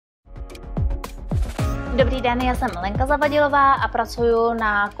Dobrý den, já jsem Lenka Zavadilová a pracuji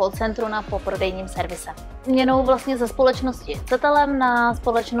na call centru na poprodejním servise. Změnou vlastně ze společnosti Cetelem na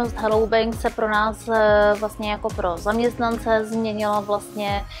společnost Hello Bank se pro nás vlastně jako pro zaměstnance změnilo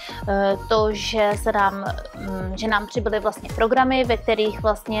vlastně to, že nám přibyly vlastně programy, ve kterých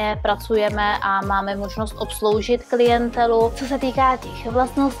vlastně pracujeme a máme možnost obsloužit klientelu. Co se týká těch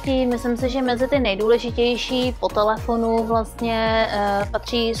vlastností, myslím si, že mezi ty nejdůležitější po telefonu vlastně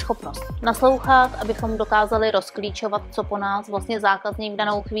patří schopnost naslouchat, abychom dokázali rozklíčovat, co po nás vlastně zákazník v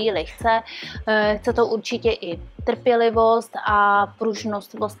danou chvíli chce. Chce to určitě i trpělivost a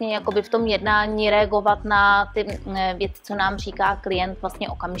pružnost vlastně jakoby v tom jednání reagovat na ty věci, co nám říká klient vlastně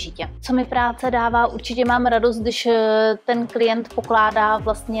okamžitě. Co mi práce dává, určitě mám radost, když ten klient pokládá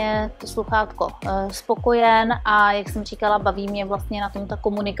vlastně to sluchátko spokojen a jak jsem říkala, baví mě vlastně na tom ta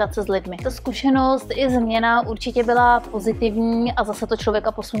komunikace s lidmi. Ta zkušenost i změna určitě byla pozitivní a zase to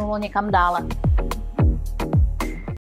člověka posunulo někam dále.